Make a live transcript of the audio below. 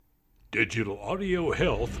Digital audio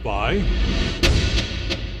health by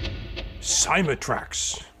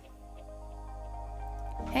Simatrax.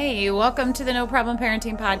 Hey, welcome to the No Problem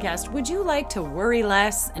Parenting Podcast. Would you like to worry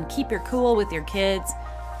less and keep your cool with your kids?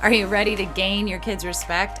 Are you ready to gain your kids'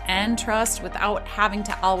 respect and trust without having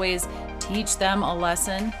to always teach them a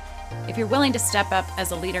lesson? If you're willing to step up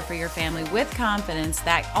as a leader for your family with confidence,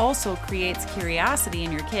 that also creates curiosity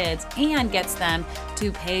in your kids and gets them to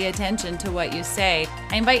pay attention to what you say.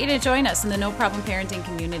 I invite you to join us in the No Problem Parenting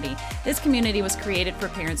community. This community was created for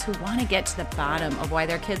parents who want to get to the bottom of why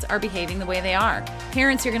their kids are behaving the way they are.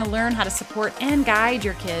 Parents, you're going to learn how to support and guide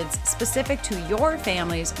your kids specific to your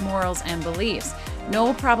family's morals and beliefs.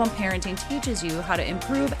 No Problem Parenting teaches you how to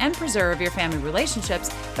improve and preserve your family relationships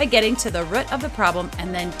by getting to the root of the problem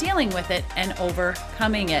and then dealing with it and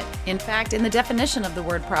overcoming it. In fact, in the definition of the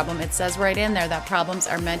word problem, it says right in there that problems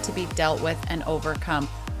are meant to be dealt with and overcome.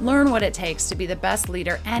 Learn what it takes to be the best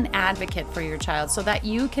leader and advocate for your child so that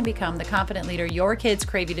you can become the confident leader your kids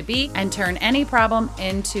crave you to be and turn any problem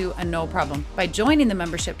into a no problem. By joining the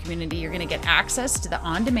membership community, you're going to get access to the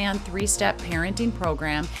on-demand 3-step parenting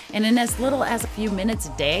program. And in as little as a few minutes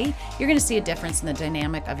a day, you're going to see a difference in the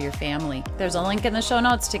dynamic of your family. There's a link in the show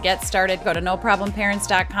notes to get started. Go to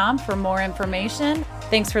noproblemparents.com for more information.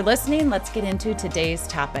 Thanks for listening. Let's get into today's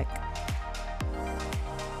topic.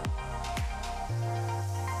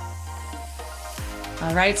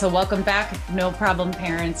 All right, so welcome back, No Problem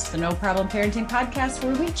Parents, the No Problem Parenting Podcast,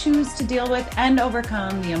 where we choose to deal with and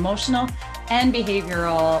overcome the emotional and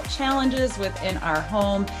behavioral challenges within our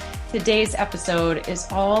home. Today's episode is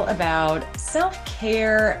all about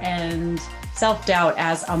self-care and self-doubt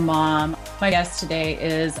as a mom. My guest today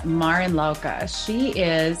is Marin Laukka. She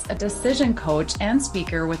is a decision coach and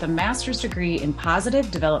speaker with a master's degree in positive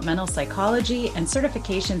developmental psychology and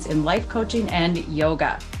certifications in life coaching and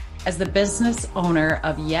yoga. As the business owner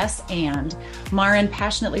of Yes And, Marin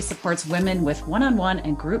passionately supports women with one-on-one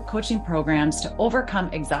and group coaching programs to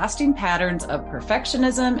overcome exhausting patterns of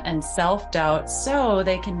perfectionism and self-doubt so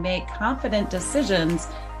they can make confident decisions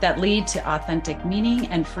that lead to authentic meaning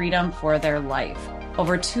and freedom for their life.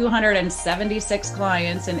 Over 276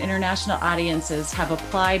 clients and international audiences have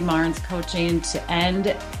applied Marin's coaching to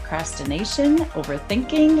end procrastination,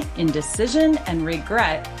 overthinking, indecision, and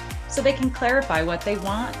regret so they can clarify what they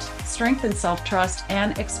want, strengthen self-trust,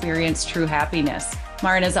 and experience true happiness.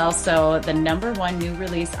 Marin is also the #1 new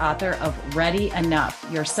release author of Ready Enough,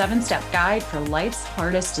 your 7-step guide for life's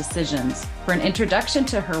hardest decisions. For an introduction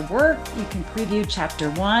to her work, you can preview chapter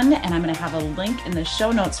 1, and I'm going to have a link in the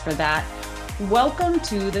show notes for that. Welcome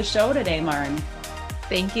to the show today, Marin.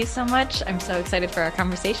 Thank you so much. I'm so excited for our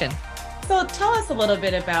conversation. So tell us a little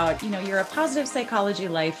bit about, you're a positive psychology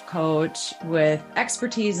life coach with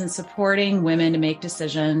expertise in supporting women to make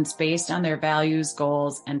decisions based on their values,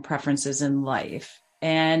 goals, and preferences in life.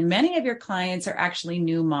 And many of your clients are actually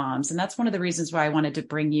new moms. And that's one of the reasons why I wanted to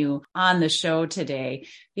bring you on the show today,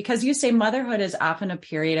 because you say motherhood is often a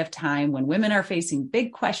period of time when women are facing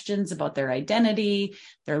big questions about their identity,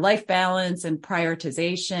 their life balance, and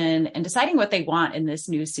prioritization, and deciding what they want in this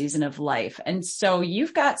new season of life. And so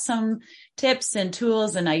you've got some tips and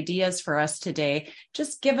tools and ideas for us today.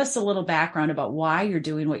 Just give us a little background about why you're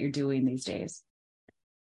doing what you're doing these days.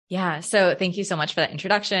 Yeah. So thank you so much for that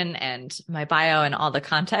introduction and my bio and all the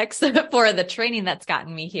context for the training that's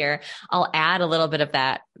gotten me here. I'll add a little bit of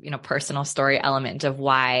that, personal story element of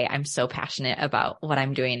why I'm so passionate about what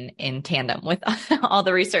I'm doing in tandem with all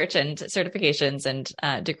the research and certifications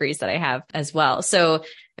and degrees that I have as well. So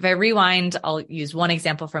if I rewind, I'll use one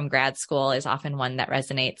example from grad school is often one that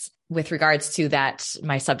resonates with regards to that,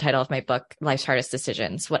 my subtitle of my book, Life's Hardest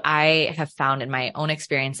Decisions. What I have found in my own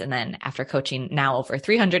experience, and then after coaching now over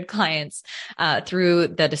 300 clients through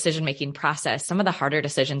the decision-making process, some of the harder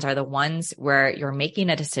decisions are the ones where you're making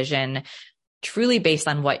a decision truly based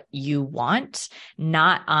on what you want,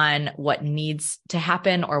 not on what needs to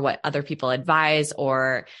happen or what other people advise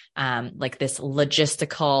or like this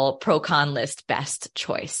logistical pro-con list best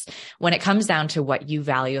choice. When it comes down to what you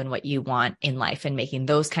value and what you want in life and making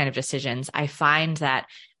those kind of decisions, I find that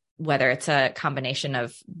whether it's a combination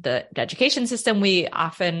of the education system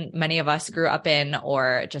many of us grew up in,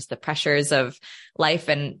 or just the pressures of life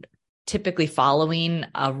and typically following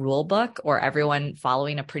a rule book or everyone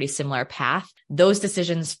following a pretty similar path, those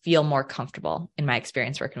decisions feel more comfortable in my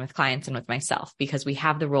experience working with clients and with myself, because we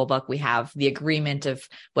have the rule book, we have the agreement of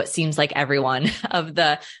what seems like everyone of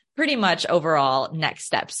the pretty much overall next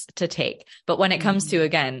steps to take. But when it comes to,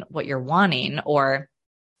 again, what you're wanting, or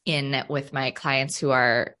in with my clients who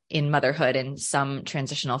are in motherhood in some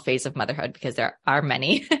transitional phase of motherhood, because there are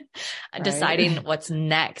many, deciding what's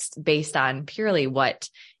next based on purely what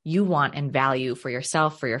you want and value for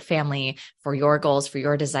yourself, for your family, for your goals, for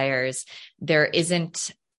your desires, there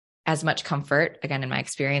isn't as much comfort, again, in my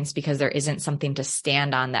experience, because there isn't something to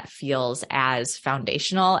stand on that feels as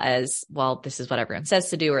foundational as, well, this is what everyone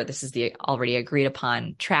says to do, or this is the already agreed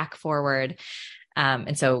upon track forward.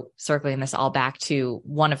 And so circling this all back to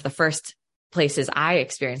one of the first places I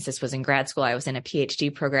experienced this was in grad school. I was in a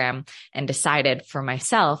PhD program and decided for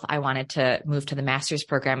myself, I wanted to move to the master's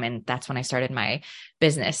program. And that's when I started my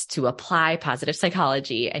business to apply positive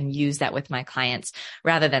psychology and use that with my clients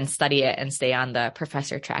rather than study it and stay on the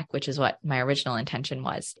professor track, which is what my original intention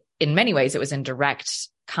was. In many ways, it was in direct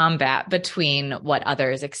combat between what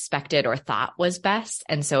others expected or thought was best.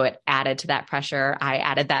 And so it added to that pressure. I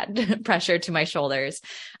added that pressure to my shoulders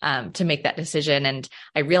to make that decision. And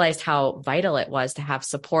I realized how vital it was to have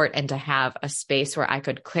support and to have a space where I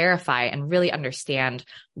could clarify and really understand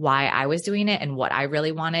why I was doing it and what I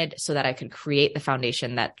really wanted so that I could create the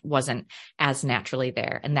foundation that wasn't as naturally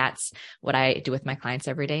there. And that's what I do with my clients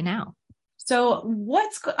every day now. So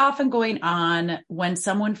what's often going on when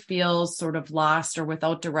someone feels sort of lost or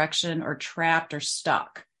without direction or trapped or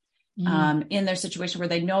stuck in their situation where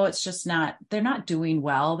they know it's just they're not doing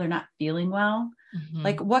well, they're not feeling well? Mm-hmm.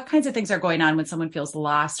 Like what kinds of things are going on when someone feels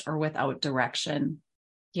lost or without direction?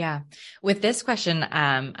 Yeah. With this question,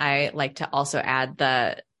 I like to also add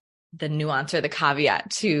the nuance or the caveat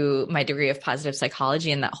to my degree of positive psychology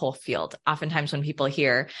in that whole field. Oftentimes when people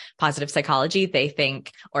hear positive psychology, they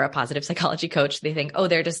think, or a positive psychology coach, they think, oh,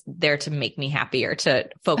 they're just there to make me happy or to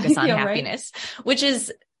focus on happiness, right? Which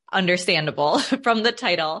is understandable from the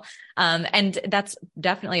title. And that's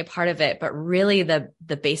definitely a part of it. But really the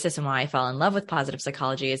basis and why I fell in love with positive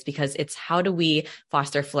psychology is because it's how do we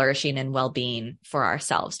foster flourishing and well-being for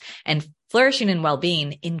ourselves? And flourishing and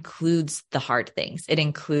well-being includes the hard things. It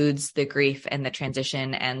includes the grief and the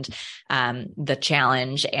transition and the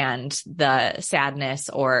challenge and the sadness,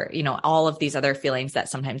 or, all of these other feelings that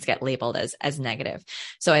sometimes get labeled as negative.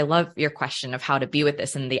 So I love your question of how to be with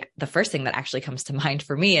this. And the first thing that actually comes to mind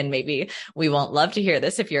for me, and maybe we won't love to hear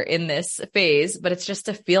this if you're in this phase, but it's just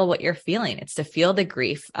to feel what you're feeling. It's to feel the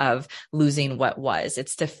grief of losing what was.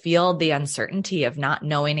 It's to feel the uncertainty of not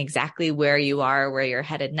knowing exactly where you are, where you're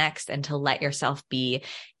headed next, and to let yourself be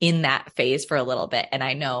in that phase for a little bit. And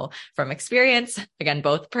I know from experience, again,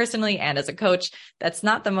 both personally and as a coach, that's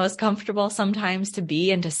not the most comfortable sometimes to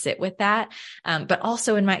be and to sit with that. But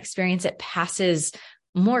also in my experience, it passes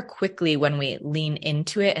more quickly when we lean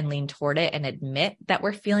into it and lean toward it and admit that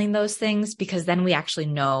we're feeling those things, because then we actually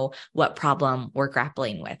know what problem we're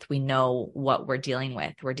grappling with. We know what we're dealing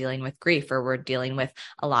with. We're dealing with grief, or we're dealing with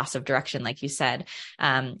a loss of direction, like you said,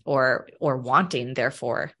 or wanting,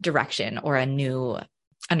 therefore, direction or a new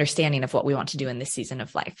understanding of what we want to do in this season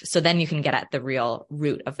of life. So then you can get at the real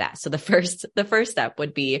root of that. So the first step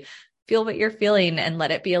would be feel what you're feeling and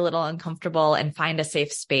let it be a little uncomfortable, and find a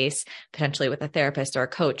safe space, potentially with a therapist or a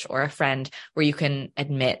coach or a friend, where you can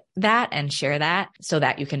admit that and share that so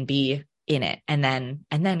that you can be in it and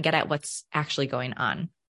then get at what's actually going on.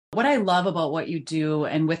 What I love about what you do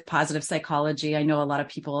and with positive psychology, I know a lot of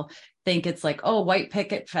people think it's like, oh, white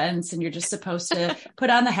picket fence, and you're just supposed to put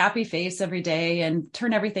on the happy face every day and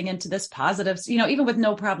turn everything into this positive. Even with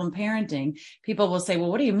no problem parenting, people will say,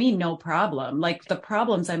 well, what do you mean no problem? Like, the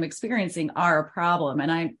problems I'm experiencing are a problem.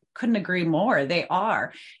 And I couldn't agree more. They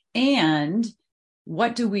are. And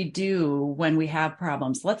what do we do when we have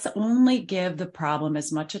problems? Let's only give the problem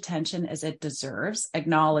as much attention as it deserves,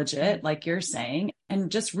 acknowledge it, like you're saying,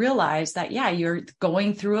 and just realize that, yeah, you're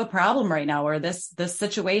going through a problem right now, or this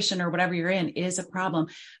situation or whatever you're in is a problem,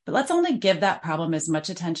 but let's only give that problem as much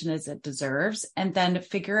attention as it deserves. And then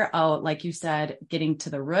figure out, like you said, getting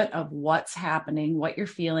to the root of what's happening, what you're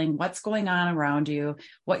feeling, what's going on around you,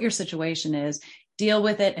 what your situation is, deal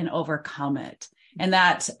with it and overcome it. And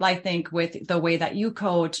that, I think, with the way that you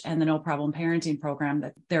coach and the No Problem Parenting program,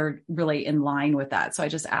 that they're really in line with that. So I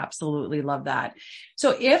just absolutely love that.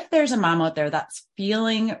 So if there's a mom out there that's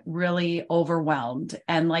feeling really overwhelmed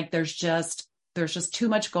and like there's just too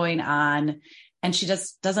much going on, and she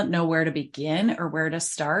just doesn't know where to begin or where to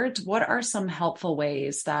start, what are some helpful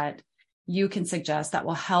ways that you can suggest that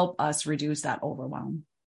will help us reduce that overwhelm?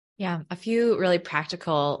 Yeah, a few really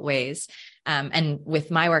practical ways. And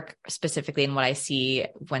with my work specifically, and what I see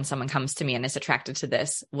when someone comes to me and is attracted to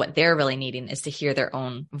this, what they're really needing is to hear their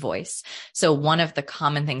own voice. So one of the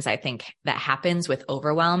common things I think that happens with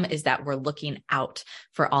overwhelm is that we're looking out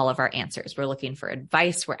for all of our answers. We're looking for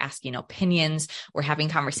advice. We're asking opinions. We're having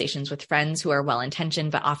conversations with friends who are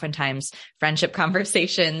well-intentioned, but oftentimes friendship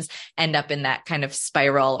conversations end up in that kind of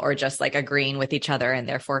spiral, or just like agreeing with each other and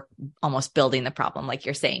therefore almost building the problem, like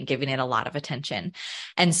you're saying, giving it a lot of attention.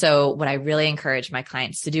 And so what I really encourage my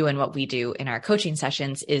clients to do, and what we do in our coaching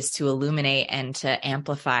sessions, is to illuminate and to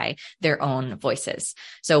amplify their own voices.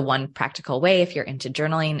 So one practical way, if you're into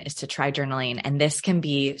journaling, is to try journaling. And this can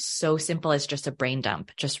be so simple as just a brain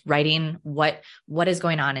dump, just writing what is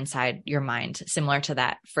going on inside your mind, similar to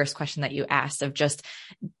that first question that you asked, of just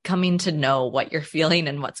coming to know what you're feeling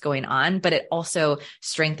and what's going on. But it also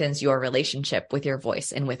strengthens your relationship with your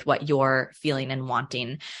voice and with what you're feeling and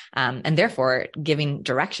wanting, and therefore giving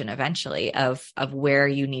direction eventually of where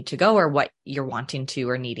you need to go or what you're wanting to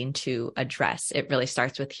or needing to address. It really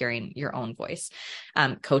starts with hearing your own voice.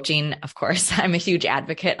 Coaching, of course, I'm a huge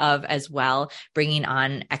advocate of as well, bringing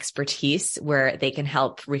on expertise where they can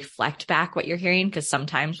help reflect back what you're hearing, because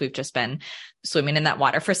sometimes we've just been swimming in that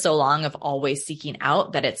water for so long of always seeking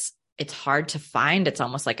out that it's hard to find. It's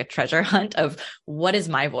almost like a treasure hunt of what is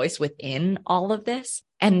my voice within all of this.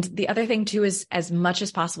 And the other thing too is, as much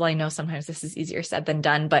as possible, I know sometimes this is easier said than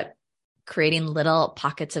done, but creating little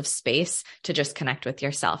pockets of space to just connect with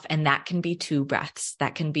yourself. And that can be 2 breaths.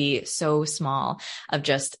 That can be so small, of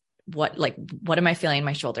just what am I feeling?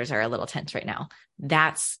 My shoulders are a little tense right now.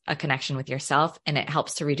 That's a connection with yourself. And it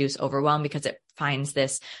helps to reduce overwhelm because it finds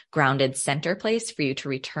this grounded center place for you to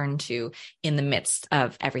return to in the midst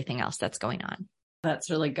of everything else that's going on.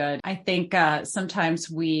 That's really good. I think sometimes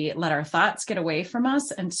we let our thoughts get away from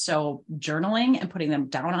us. And so journaling and putting them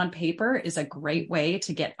down on paper is a great way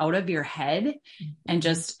to get out of your head, and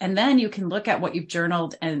then you can look at what you've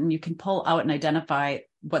journaled and you can pull out and identify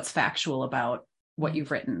what's factual about what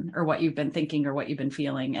you've written or what you've been thinking or what you've been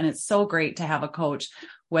feeling. And it's so great to have a coach,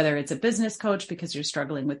 whether it's a business coach because you're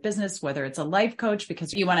struggling with business, whether it's a life coach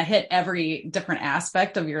because you want to hit every different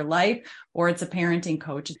aspect of your life, or it's a parenting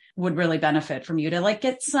coach, would really benefit from you to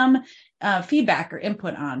get some feedback or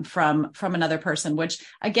input on from another person, which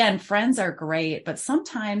again, friends are great, but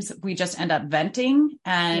sometimes we just end up venting.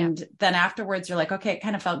 And then afterwards you're like, okay, it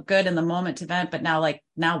kind of felt good in the moment to vent, but now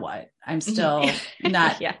what? I'm still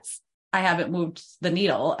not, I haven't moved the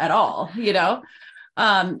needle at all,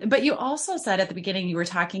 But you also said at the beginning, you were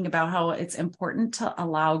talking about how it's important to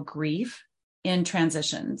allow grief in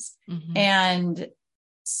transitions. Mm-hmm. And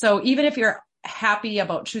so even if you're happy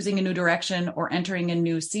about choosing a new direction or entering a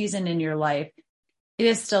new season in your life, it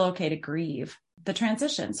is still okay to grieve the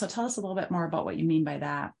transition. So tell us a little bit more about what you mean by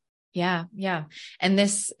that. Yeah. Yeah. And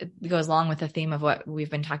this goes along with the theme of what we've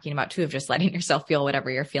been talking about too, of just letting yourself feel whatever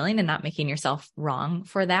you're feeling and not making yourself wrong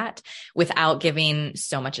for that without giving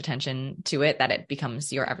so much attention to it that it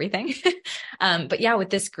becomes your everything. But yeah, with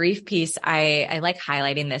this grief piece, I like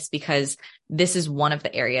highlighting this because this is one of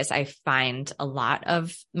the areas I find a lot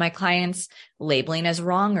of my clients labeling as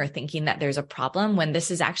wrong or thinking that there's a problem, when this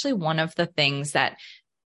is actually one of the things that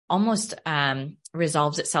almost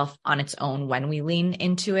resolves itself on its own when we lean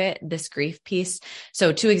into it, this grief piece.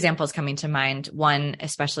 So 2 examples coming to mind. One,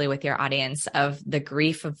 especially with your audience, of the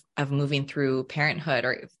grief of moving through parenthood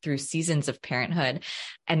or through seasons of parenthood,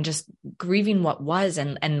 and just grieving what was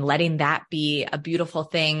and letting that be a beautiful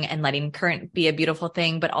thing, and letting current be a beautiful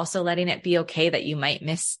thing, but also letting it be okay that you might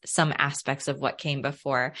miss some aspects of what came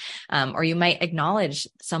before. Or you might acknowledge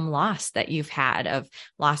some loss that you've had, of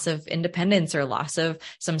loss of independence or loss of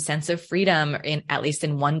some sense of freedom, at least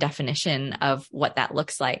in one definition of what that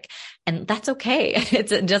looks like. And that's okay.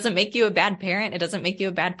 It doesn't make you a bad parent. It doesn't make you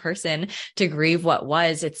a bad person to grieve what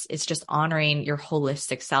was. It's just honoring your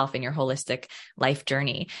holistic self and your holistic life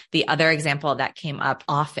journey. The other example that came up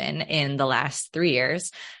often in the last 3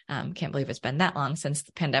 years, can't believe it's been that long since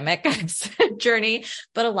the pandemic journey,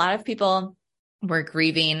 but a lot of people we're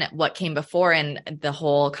grieving what came before, and the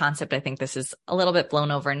whole concept, I think this is a little bit blown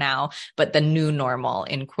over now, but the new normal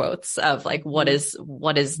in quotes of what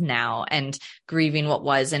is now, and grieving what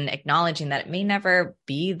was and acknowledging that it may never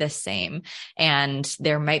be the same. And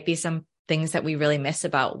there might be some things that we really miss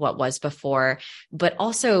about what was before, but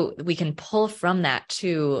also we can pull from that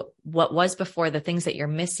to what was before, the things that you're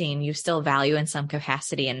missing, you still value in some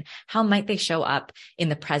capacity, and how might they show up in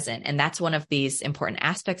the present? And that's one of these important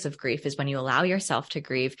aspects of grief, is when you allow yourself to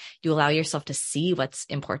grieve, you allow yourself to see what's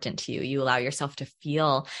important to you. You allow yourself to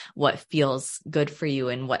feel what feels good for you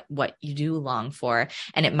and what you do long for.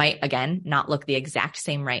 And it might, again, not look the exact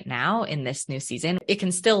same right now in this new season. It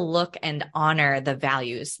can still look and honor the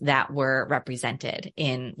values that were represented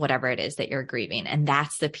in whatever it is that you're grieving. And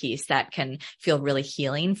that's the piece that can feel really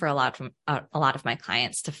healing for a lot of my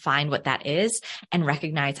clients, to find what that is and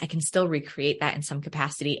recognize I can still recreate that in some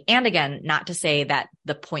capacity. And again, not to say that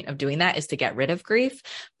the point of doing that is to get rid of grief,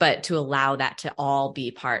 but to allow that to all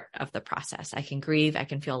be part of the process. I can grieve, I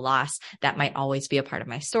can feel loss. That might always be a part of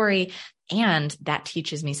my story. And that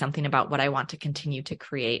teaches me something about what I want to continue to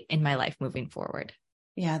create in my life moving forward.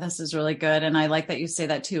 Yeah, this is really good. And I like that you say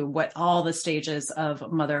that too, what all the stages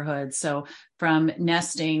of motherhood. So from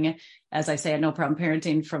nesting, as I say, at No Problem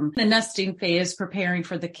Parenting, from the nesting phase, preparing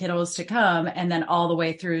for the kiddos to come, and then all the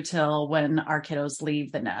way through till when our kiddos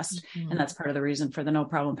leave the nest. Mm-hmm. And that's part of the reason for the No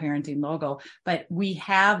Problem Parenting logo. But we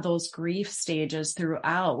have those grief stages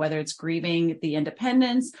throughout, whether it's grieving the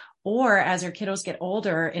independence, or as our kiddos get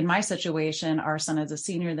older. In my situation, our son is a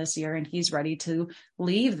senior this year, and he's ready to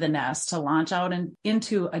leave the nest to launch out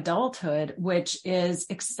into adulthood, which is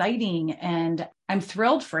exciting. And I'm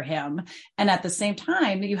thrilled for him. And at the same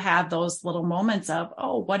time, you have those little moments of,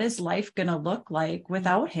 oh, what is life going to look like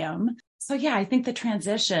without him? So yeah, I think the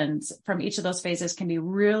transitions from each of those phases can be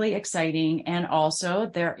really exciting. And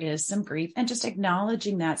also there is some grief, and just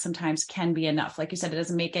acknowledging that sometimes can be enough. Like you said, it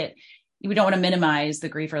doesn't make it, we don't want to minimize the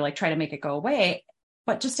grief or like try to make it go away,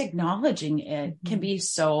 but just acknowledging it can be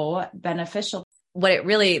so beneficial. What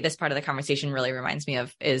this part of the conversation really reminds me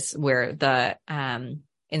of is where the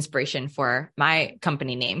inspiration for my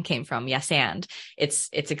company name came from. Yes. And it's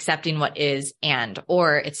accepting what is,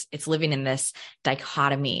 or it's living in this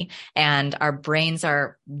dichotomy. And our brains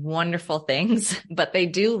are wonderful things, but they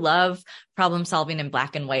do love problem solving in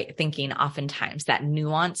black and white thinking. Oftentimes that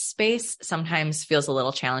nuance space sometimes feels a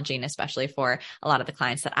little challenging, especially for a lot of the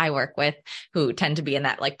clients that I work with, who tend to be in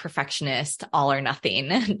that like perfectionist, all or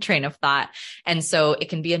nothing train of thought. And so it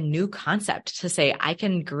can be a new concept to say, I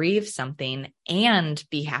can grieve something and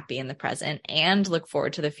be happy in the present and look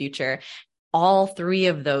forward to the future. All three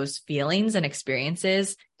of those feelings and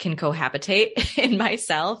experiences can cohabitate in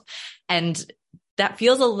myself. And that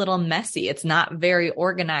feels a little messy. It's not very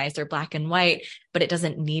organized or black and white, but it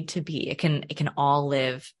doesn't need to be. It can all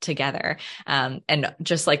live together. And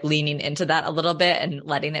just like leaning into that a little bit and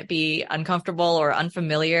letting it be uncomfortable or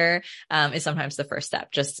unfamiliar is sometimes the first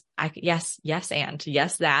step. Just yes, and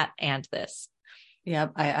yes, that, and this.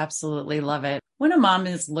 Yep, I absolutely love it. When a mom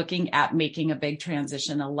is looking at making a big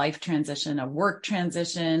transition, a life transition, a work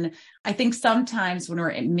transition, I think sometimes when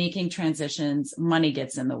we're making transitions, money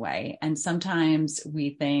gets in the way. And sometimes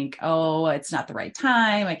we think, oh, it's not the right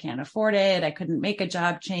time. I can't afford it. I couldn't make a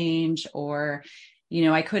job change, or,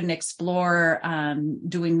 I couldn't explore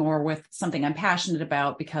doing more with something I'm passionate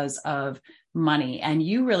about because of money. And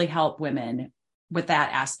you really help women with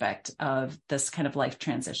that aspect of this kind of life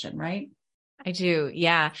transition, right? I do.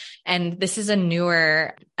 Yeah. And this is a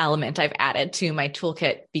newer element I've added to my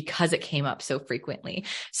toolkit because it came up so frequently.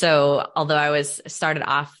 So although I started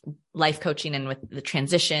off life coaching and with the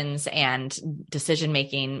transitions and decision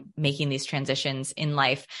making these transitions in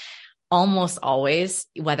life, almost always,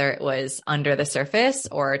 whether it was under the surface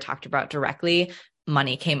or talked about directly,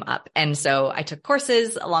 money came up. And so I took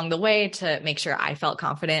courses along the way to make sure I felt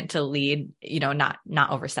confident to lead, not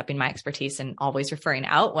overstepping my expertise and always referring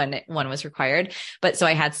out when was required. But so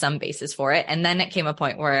I had some basis for it. And then it came a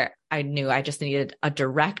point where I knew I just needed a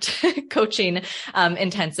direct coaching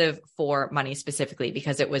intensive for money specifically,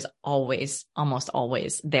 because it was almost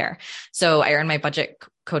always there. So I earned my budget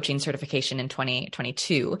coaching certification in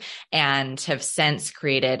 2022 and have since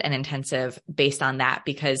created an intensive based on that,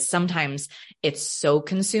 because sometimes it's so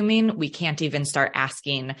consuming. We can't even start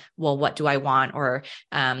asking, well, what do I want? Or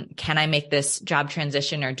can I make this job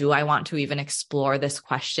transition? Or do I want to even explore this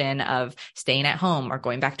question of staying at home or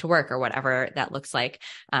going back to work or whatever that looks like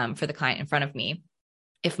for the client in front of me?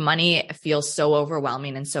 If money feels so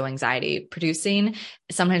overwhelming and so anxiety producing,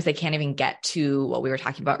 sometimes they can't even get to what we were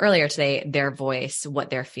talking about earlier today, their voice,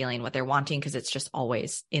 what they're feeling, what they're wanting, because it's just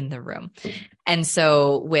always in the room. And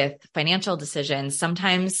so with financial decisions,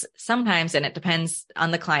 sometimes, and it depends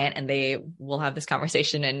on the client, and they will have this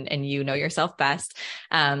conversation and you know yourself best.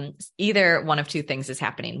 Either one of two things is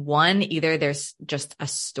happening. One, either there's just a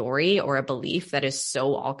story or a belief that is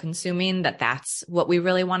so all consuming that that's what we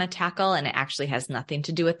really want to tackle. And it actually has nothing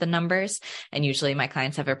to do with the numbers. And usually my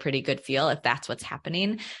clients have a pretty good feel if that's what's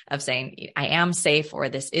happening, of saying, I am safe, or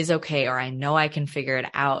this is okay, or I know I can figure it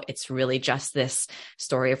out. It's really just this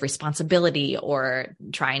story of responsibility or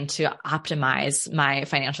trying to optimize my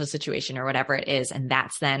financial situation or whatever it is. And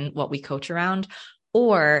that's then what we coach around.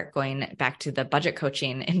 Or going back to the budget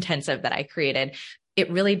coaching intensive that I created,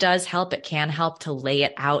 it really does help. It can help to lay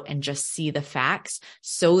it out and just see the facts,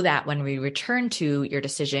 so that when we return to your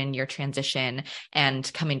decision, your transition, and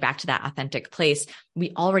coming back to that authentic place,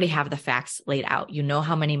 we already have the facts laid out. You know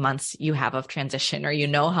how many months you have of transition, or you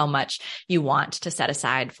know how much you want to set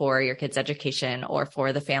aside for your kids' education or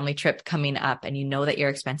for the family trip coming up, and you know that your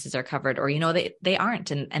expenses are covered, or you know that they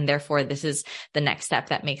aren't. And therefore, this is the next step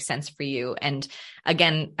that makes sense for you. And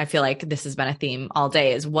again, I feel like this has been a theme all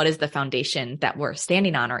day, is what is the foundation that we're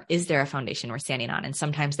standing on, or is there a foundation we're standing on? And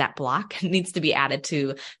sometimes that block needs to be added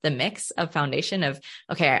to the mix of foundation of,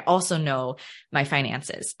 okay, I also know my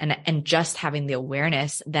finances, and just having the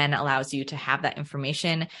awareness then allows you to have that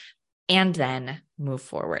information and then move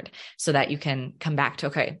forward, so that you can come back to,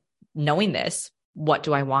 okay, knowing this, what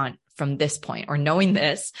do I want from this point? Or knowing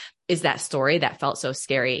this, is that story that felt so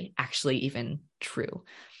scary actually even true?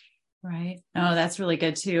 Right. Oh, that's really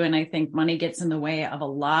good too. And I think money gets in the way of a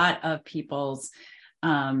lot of people's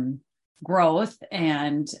growth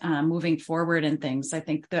and moving forward and things. I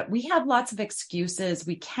think that we have lots of excuses.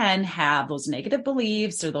 We can have those negative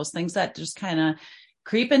beliefs or those things that just kind of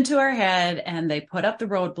creep into our head and they put up the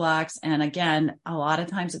roadblocks. And again, a lot of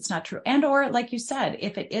times it's not true. And, or like you said,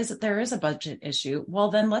 if there is a budget issue, well,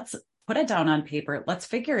 then let's put it down on paper. Let's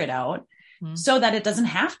figure it out. So that it doesn't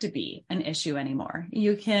have to be an issue anymore.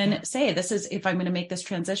 You can say, this is, if I'm going to make this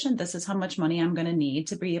transition, this is how much money I'm going to need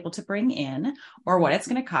to be able to bring in, or what it's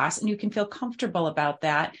going to cost. And you can feel comfortable about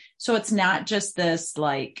that. So it's not just this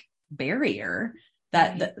like barrier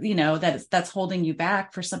that that's holding you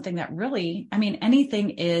back for something that really, I mean, anything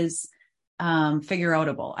is figure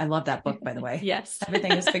outable. I love that book, by the way. Yes.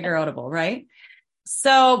 Everything is figure outable, right?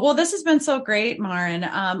 So, well, this has been so great, Marin.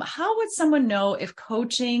 How would someone know if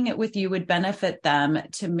coaching with you would benefit them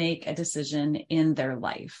to make a decision in their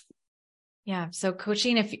life? Yeah. So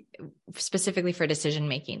coaching, specifically for decision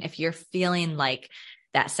making, if you're feeling like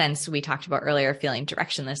that sense we talked about earlier, feeling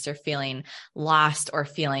directionless or feeling lost or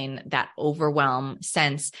feeling that overwhelm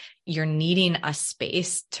sense, you're needing a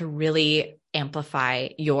space to really amplify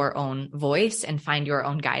your own voice and find your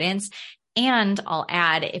own guidance. And I'll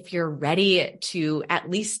add, if you're ready to at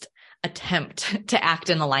least attempt to act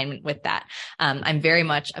in alignment with that. I'm very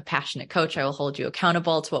much a passionate coach. I will hold you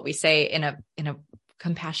accountable to what we say in a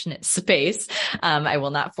compassionate space. I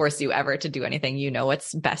will not force you ever to do anything. You know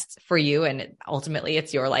what's best for you. And ultimately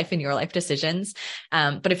it's your life and your life decisions.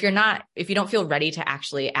 But if you don't feel ready to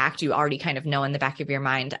actually act, you already kind of know in the back of your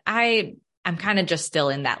mind, I'm kind of just still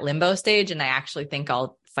in that limbo stage. And I actually think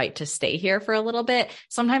I'll fight to stay here for a little bit.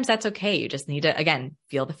 Sometimes that's okay. You just need to, again,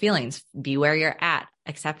 feel the feelings, be where you're at,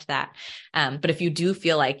 accept that. But if you do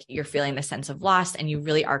feel like you're feeling the sense of loss and you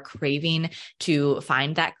really are craving to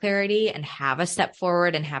find that clarity and have a step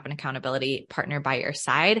forward and have an accountability partner by your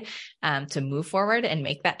side, to move forward and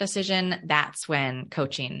make that decision, that's when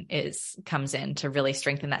coaching comes in to really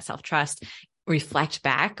strengthen that self-trust, reflect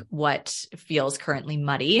back what feels currently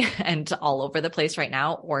muddy and all over the place right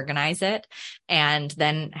now, organize it, and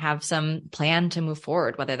then have some plan to move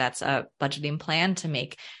forward, whether that's a budgeting plan to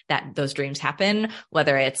make those dreams happen,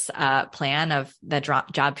 whether it's a plan of the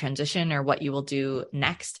job transition or what you will do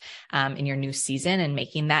next in your new season, and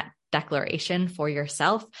making that declaration for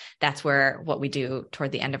yourself. That's where what we do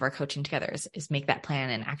toward the end of our coaching together is make that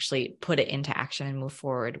plan and actually put it into action and move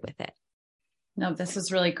forward with it. No, this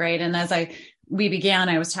is really great. And as we began,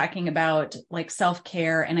 I was talking about like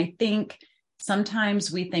self-care. And I think sometimes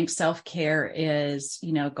we think self-care is,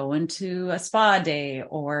 going to a spa day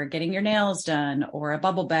or getting your nails done or a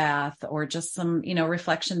bubble bath or just some,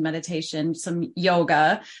 reflection, meditation, some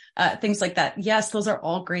yoga, things like that. Yes, those are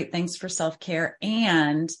all great things for self-care.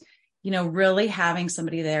 And, really having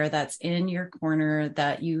somebody there that's in your corner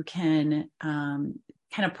that you can,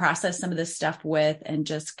 kind of process some of this stuff with and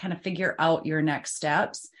just kind of figure out your next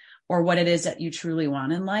steps or what it is that you truly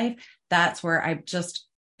want in life. That's where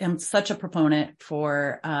am such a proponent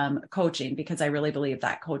for coaching, because I really believe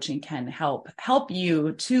that coaching can help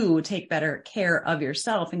you to take better care of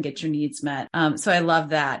yourself and get your needs met. So I love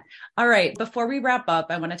that. All right. Before we wrap up,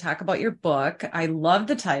 I want to talk about your book. I love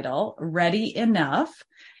the title, Ready Enough.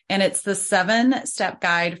 And it's the 7-step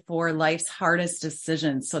guide for life's hardest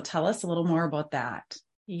decisions. So tell us a little more about that.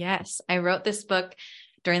 Yes, I wrote this book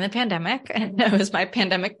during the pandemic. It was my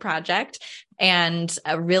pandemic project, and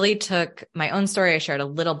really took my own story. I shared a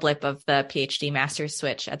little blip of the PhD master's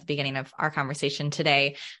switch at the beginning of our conversation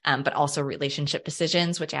today, but also relationship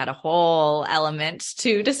decisions, which add a whole element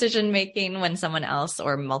to decision making when someone else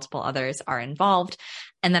or multiple others are involved.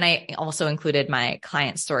 And then I also included my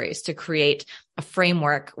client stories to create a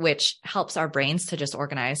framework which helps our brains to just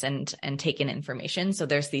organize and take in information. So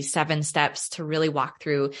there's these 7 steps to really walk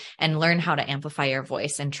through and learn how to amplify your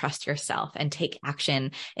voice and trust yourself and take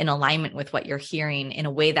action in alignment with what you're hearing in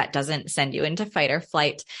a way that doesn't send you into fight or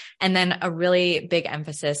flight. And then a really big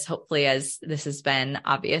emphasis, hopefully, as this has been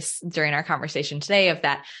obvious during our conversation today, of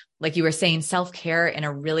that, like you were saying, self-care in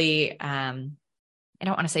a really, I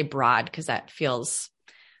don't want to say broad because that feels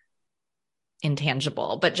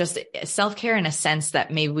intangible, but just self-care in a sense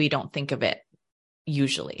that maybe we don't think of it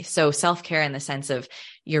usually. So self-care in the sense of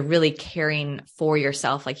you're really caring for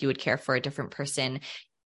yourself like you would care for a different person,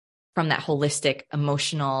 from that holistic,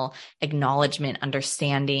 emotional acknowledgement,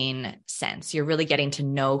 understanding sense. You're really getting to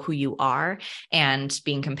know who you are and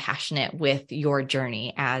being compassionate with your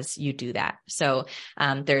journey as you do that. So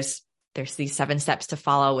there's these 7 steps to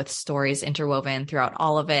follow with stories interwoven throughout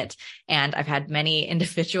all of it. And I've had many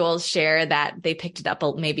individuals share that they picked it up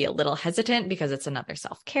maybe a little hesitant because it's another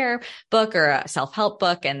self-care book or a self-help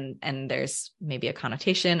book. And there's maybe a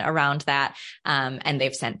connotation around that. And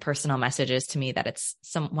they've sent personal messages to me that it's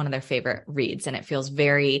one of their favorite reads, and it feels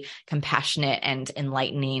very compassionate and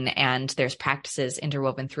enlightening. And there's practices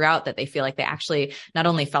interwoven throughout that they feel like they actually not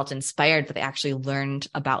only felt inspired, but they actually learned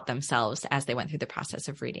about themselves as they went through the process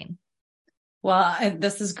of reading. Well,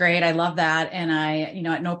 this is great. I love that. And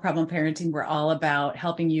at No Problem Parenting, we're all about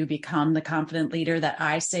helping you become the confident leader that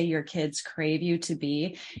I say your kids crave you to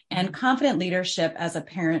be. And confident leadership as a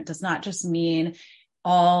parent does not just mean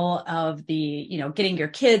all of the, getting your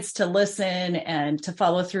kids to listen and to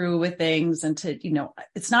follow through with things and to,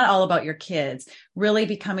 it's not all about your kids. Really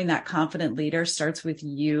becoming that confident leader starts with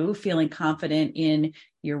you feeling confident in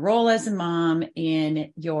your role as a mom,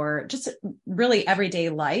 in your just really everyday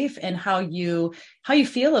life, and how you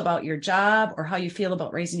feel about your job or how you feel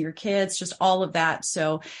about raising your kids, just all of that.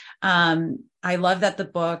 So, I love that the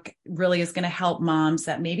book really is going to help moms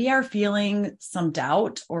that maybe are feeling some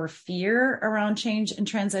doubt or fear around change and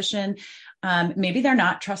transition. Maybe they're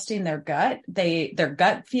not trusting their gut. Their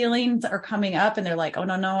gut feelings are coming up and they're like, oh,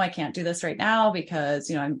 no, I can't do this right now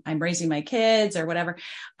because, I'm raising my kids or whatever.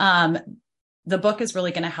 The book is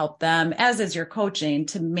really going to help them, as is your coaching,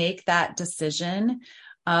 to make that decision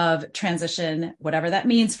of transition, whatever that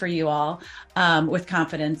means for you all, with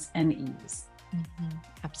confidence and ease. Mm-hmm.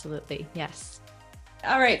 Absolutely. Yes.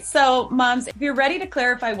 All right. So moms, if you're ready to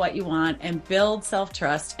clarify what you want and build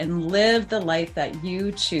self-trust and live the life that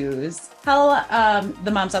you choose, tell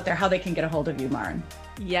the moms out there how they can get a hold of you, Marin.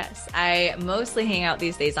 Yes, I mostly hang out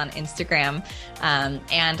these days on Instagram,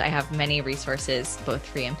 and I have many resources, both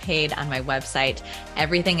free and paid, on my website.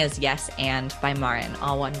 Everything is Yes and by Marin,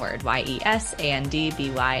 all one word,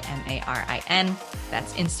 YESANDBYMARIN.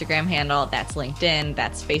 That's Instagram handle, that's LinkedIn,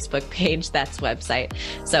 that's Facebook page, that's website.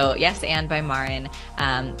 So Yes and by Marin.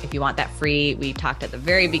 If you want that free, we talked at the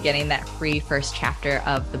very beginning, that free first chapter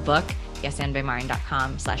of the book,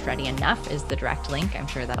 yesandbymarin.com/readyenough is the direct link. I'm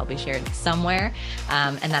sure that'll be shared somewhere.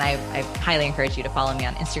 And then I highly encourage you to follow me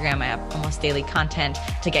on Instagram. I have almost daily content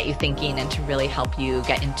to get you thinking and to really help you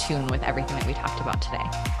get in tune with everything that we talked about today.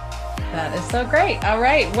 That is so great. All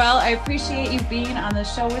right. Well, I appreciate you being on the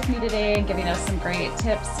show with me today and giving us some great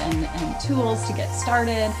tips and tools to get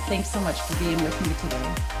started. Thanks so much for being with me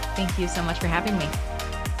today. Thank you so much for having me.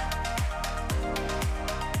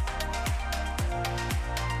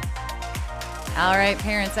 All right,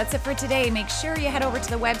 parents, that's it for today. Make sure you head over to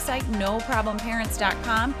the website,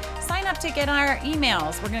 noproblemparents.com. Sign up to get our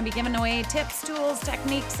emails. We're going to be giving away tips, tools,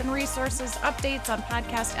 techniques, and resources, updates on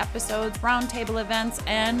podcast episodes, roundtable events,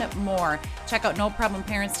 and more. Check out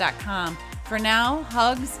noproblemparents.com. For now,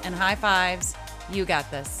 hugs and high fives. You got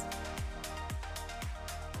this.